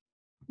underestimate them.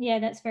 Yeah,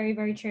 that's very,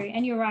 very true.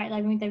 And you're right.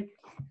 Like, I mean,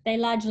 they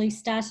largely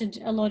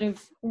started a lot of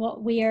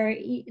what we are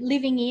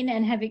living in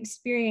and have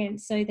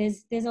experienced. So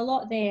there's a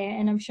lot there,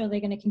 and I'm sure they're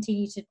going to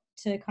continue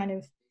to kind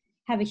of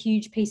have a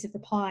huge piece of the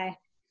pie,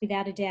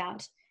 without a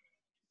doubt.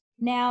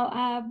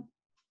 Now,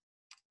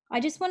 I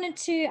just wanted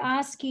to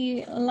ask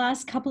you a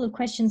last couple of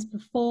questions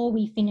before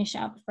we finish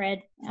up,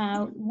 Fred.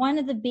 One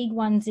of the big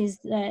ones is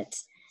that,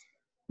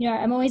 you know,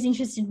 I'm always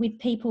interested with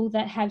people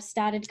that have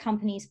started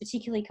companies,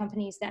 particularly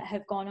companies that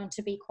have gone on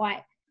to be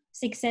quite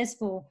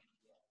successful,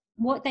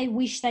 what they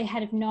wish they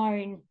had have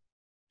known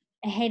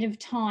ahead of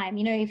time.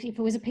 You know, if it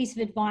was a piece of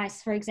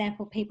advice, for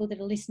example, people that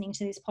are listening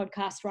to this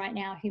podcast right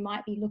now who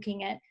might be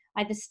looking at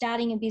either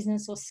starting a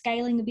business or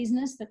scaling a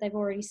business that they've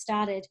already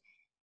started,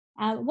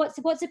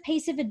 What's a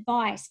piece of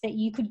advice that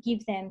you could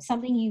give them,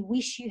 something you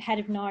wish you had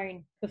have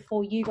known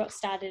before you got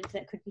started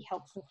that could be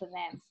helpful for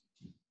them?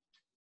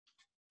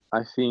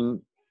 I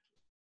think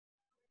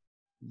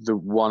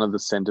one of the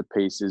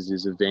centerpieces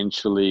is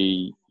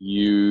eventually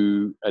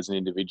you as an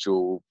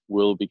individual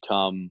will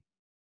become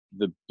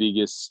the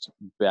biggest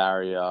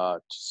barrier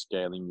to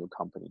scaling your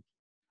company.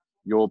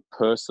 Your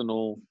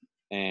personal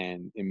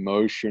and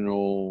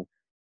emotional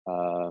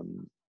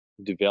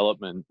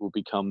development will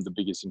become the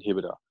biggest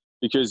inhibitor,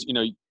 because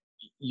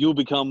you'll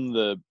become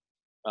the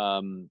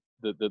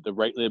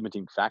rate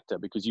limiting factor,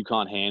 because you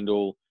can't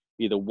handle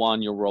either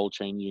one, your role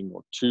changing,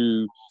 or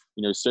two,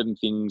 certain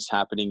things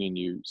happening, and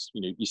you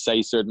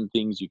say certain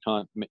things,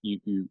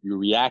 you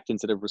react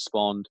instead of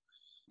respond.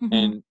 Mm-hmm.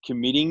 And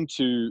committing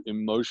to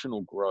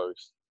emotional growth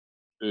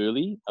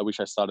early. I wish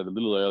I started a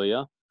little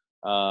earlier.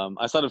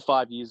 I started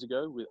 5 years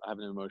ago. I have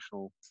an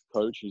emotional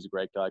coach. He's a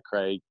great guy,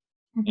 Craig.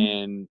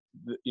 Mm-hmm.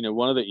 And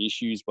one of the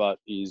issues,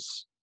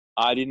 is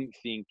I didn't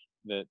think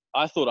that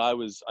I thought I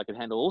could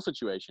handle all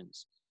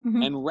situations.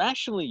 Mm-hmm. And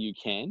rationally you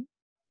can,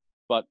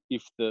 but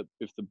if the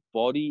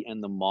body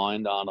and the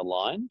mind aren't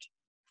aligned,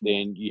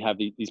 then you have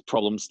these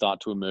problems start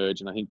to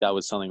emerge. And I think that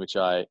was something which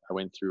I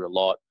went through a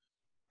lot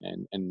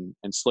and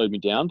slowed me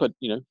down. But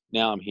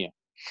now I'm here.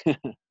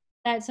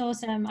 That's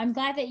awesome. I'm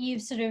glad that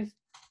you've sort of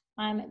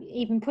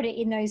even put it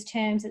in those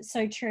terms. It's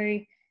so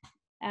true.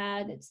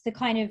 It's the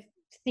kind of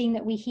thing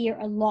that we hear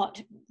a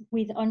lot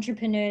with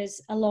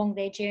entrepreneurs along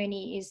their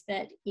journey, is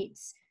that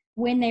it's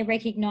when they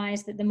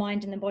recognize that the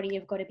mind and the body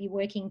have got to be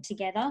working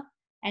together,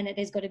 and that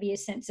there's got to be a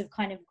sense of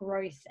kind of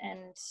growth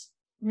and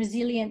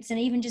resilience and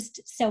even just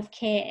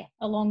self-care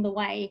along the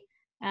way.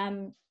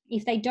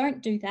 If they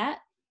don't do that,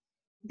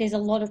 there's a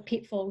lot of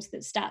pitfalls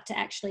that start to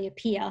actually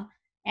appear,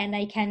 and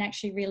they can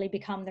actually really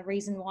become the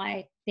reason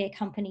why their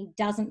company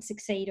doesn't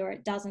succeed, or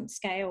it doesn't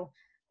scale,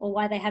 or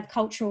why they have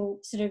cultural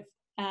sort of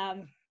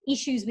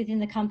issues within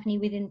the company,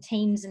 within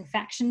teams and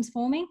factions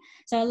forming.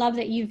 So I love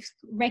that you've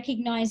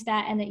recognized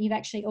that, and that you've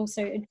actually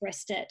also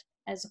addressed it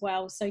as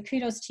well. So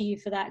kudos to you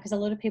for that, because a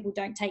lot of people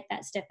don't take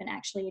that step and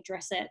actually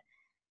address it.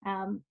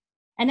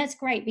 And that's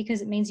great,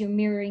 because it means you're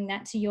mirroring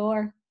that to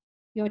your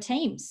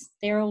teams.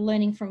 They're all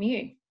learning from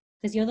you,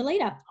 because you're the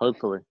leader.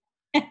 Hopefully,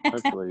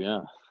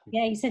 yeah.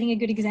 Yeah, you're setting a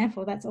good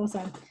example. That's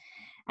awesome.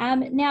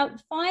 Now,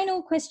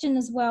 final question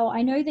as well.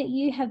 I know that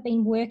you have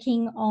been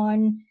working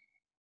on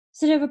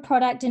sort of a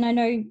product, and I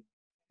know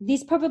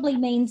this probably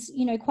means,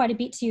 quite a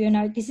bit to you. And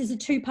I know this is a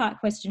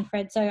two-part question,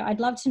 Fred. So I'd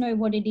love to know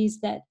what it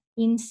is that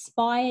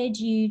inspired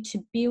you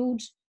to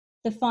build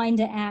the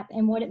Finder app,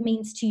 and what it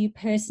means to you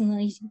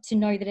personally to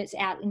know that it's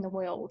out in the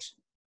world.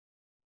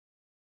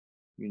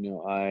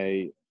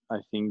 I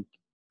think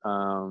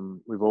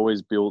we've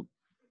always built,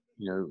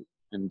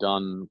 and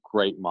done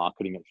great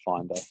marketing at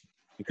Finder,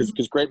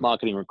 because great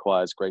marketing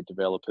requires great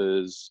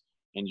developers,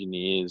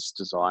 engineers,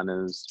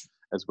 designers,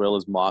 as well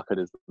as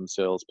marketers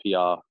themselves,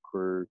 PR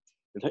crew.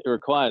 It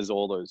requires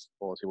all those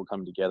people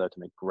coming together to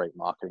make great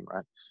marketing,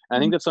 right? And I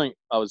think that's something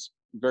I was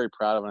very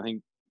proud of. And I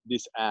think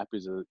this app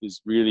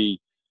is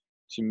really,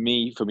 for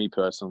me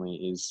personally,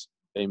 is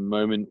a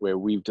moment where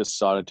we've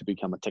decided to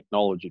become a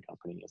technology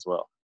company as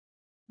well.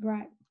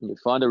 Right.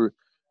 Finder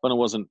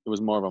it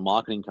was more of a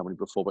marketing company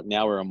before, but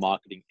now we're a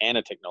marketing and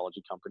a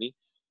technology company.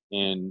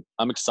 And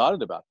I'm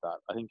excited about that.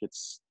 I think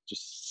it's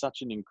just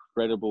such an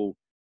incredible,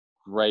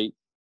 great,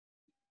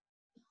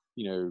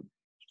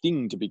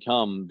 thing to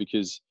become,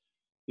 because,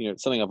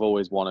 it's something I've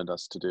always wanted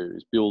us to do,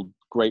 is build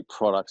great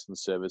products and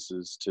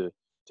services to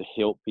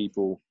help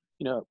people,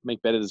 make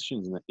better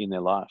decisions in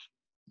their life.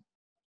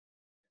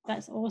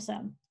 That's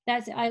awesome.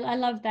 I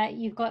love that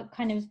you've got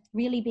kind of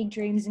really big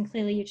dreams, and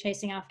clearly you're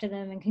chasing after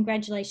them, and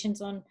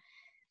congratulations on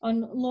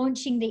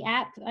launching the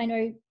app. I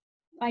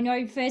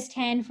know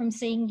firsthand from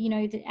seeing,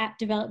 the app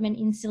development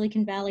in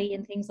Silicon Valley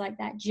and things like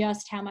that,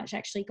 just how much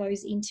actually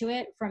goes into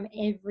it from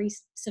every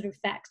sort of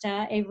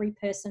factor, every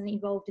person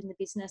involved in the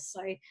business.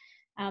 So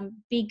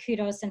big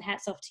kudos and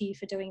hats off to you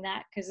for doing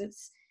that, because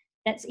it's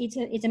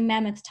a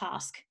mammoth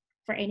task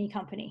for any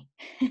company.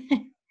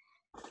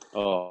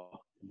 Oh,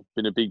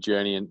 been a big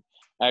journey, and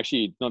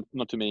actually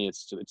not to me,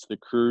 it's the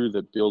crew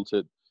that built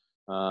it.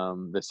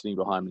 They're sitting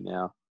behind me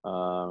now,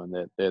 and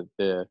they're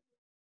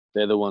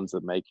the ones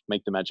that make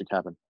the magic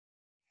happen.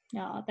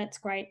 Oh, that's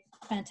great.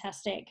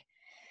 Fantastic.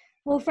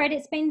 Well, Fred,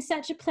 it's been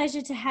such a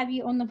pleasure to have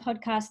you on the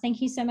podcast.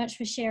 Thank you so much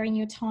for sharing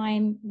your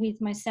time with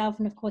myself,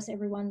 and of course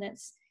everyone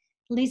that's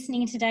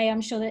listening today. I'm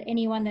sure that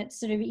anyone that's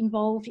sort of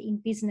involved in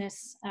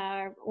business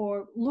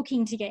or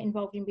looking to get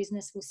involved in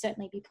business will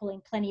certainly be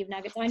pulling plenty of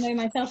nuggets. I know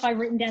myself, I've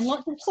written down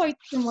lots of quotes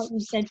from what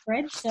you've said,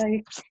 Fred. So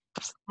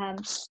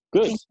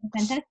Good.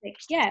 Fantastic.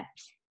 Yeah.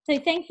 So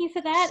thank you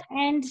for that.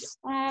 And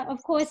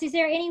of course, is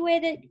there anywhere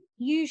that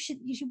you should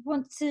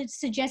want to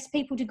suggest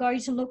people to go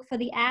to look for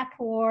the app,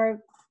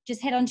 or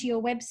just head onto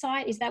your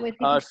website? Is that where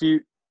people... if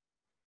you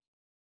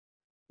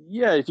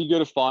go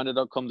to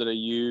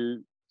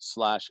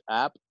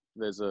finder.com.au/app,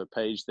 there's a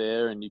page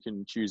there, and you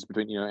can choose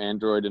between,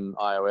 Android and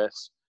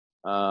iOS.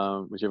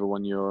 whichever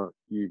one you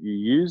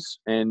use,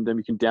 and then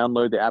you can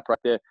download the app right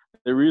there.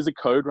 There is a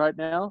code right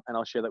now, and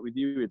I'll share that with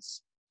you.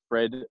 It's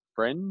Fred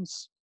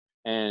Friends,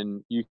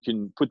 and you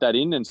can put that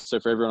in, and so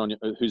for everyone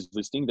who's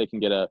listening, they can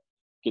get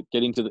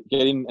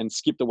in and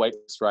skip the wait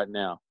list right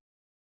now.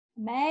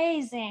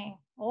 Amazing.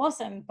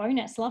 Awesome.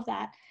 Bonus. Love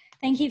that.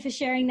 Thank you for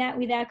sharing that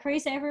with our crew.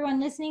 So everyone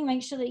listening,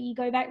 make sure that you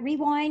go back,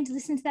 rewind,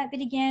 listen to that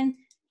bit again,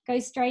 go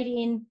straight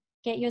in,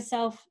 get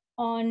yourself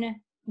on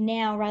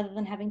now rather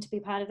than having to be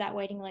part of that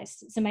waiting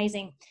list. It's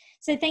amazing.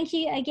 So thank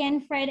you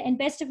again, Fred, and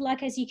best of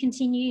luck as you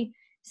continue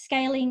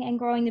scaling and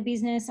growing the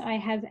business. I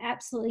have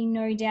absolutely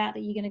no doubt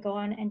that you're going to go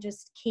on and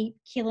just keep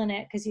killing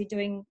it because you're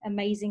doing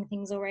amazing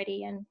things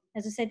already. And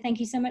as I said, thank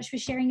you so much for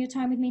sharing your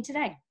time with me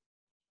today.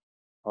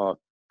 Oh,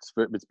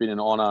 it's been an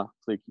honor.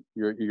 Flic,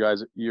 you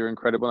guys, you're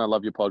incredible. And I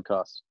love your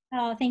podcast.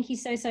 Oh, thank you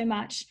so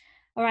much.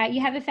 All right.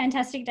 You have a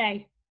fantastic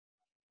day.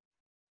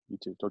 You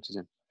too. Talk to you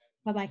soon.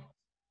 Bye-bye.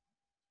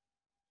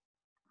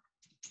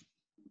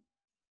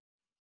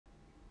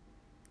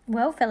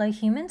 Well, fellow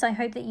humans, I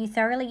hope that you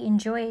thoroughly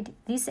enjoyed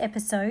this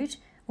episode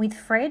with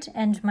Fred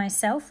and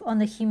myself on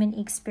the Human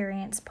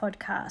Experience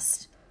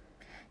podcast.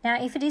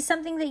 Now, if it is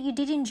something that you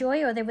did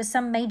enjoy or there was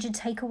some major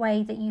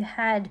takeaway that you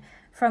had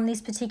from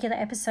this particular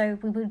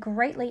episode, we would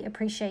greatly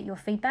appreciate your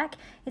feedback.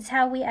 It's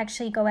how we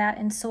actually go out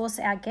and source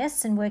our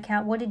guests and work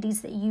out what it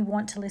is that you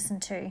want to listen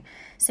to.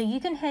 So you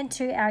can head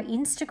to our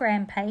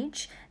Instagram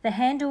page. The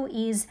handle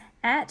is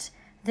at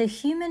the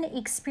Human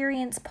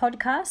Experience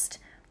Podcast,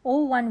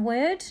 all one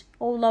word,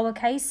 all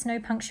lowercase, no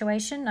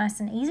punctuation, nice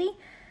and easy.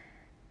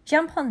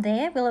 Jump on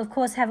there. We'll, of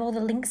course, have all the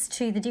links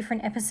to the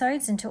different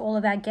episodes and to all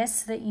of our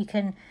guests so that you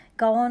can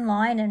go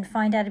online and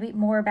find out a bit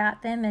more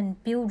about them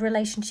and build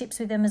relationships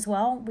with them as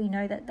well. We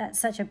know that that's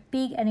such a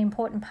big and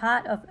important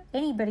part of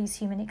anybody's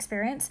human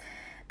experience.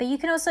 But you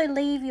can also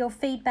leave your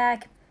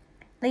feedback,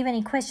 leave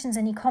any questions,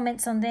 any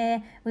comments on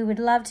there. We would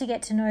love to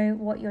get to know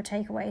what your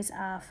takeaways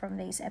are from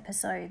these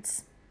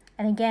episodes.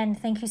 And again,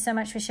 thank you so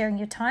much for sharing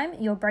your time,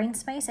 your brain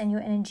space, and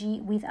your energy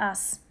with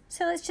us.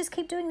 So let's just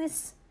keep doing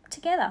this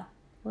together.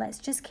 Let's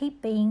just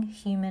keep being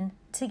human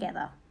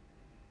together.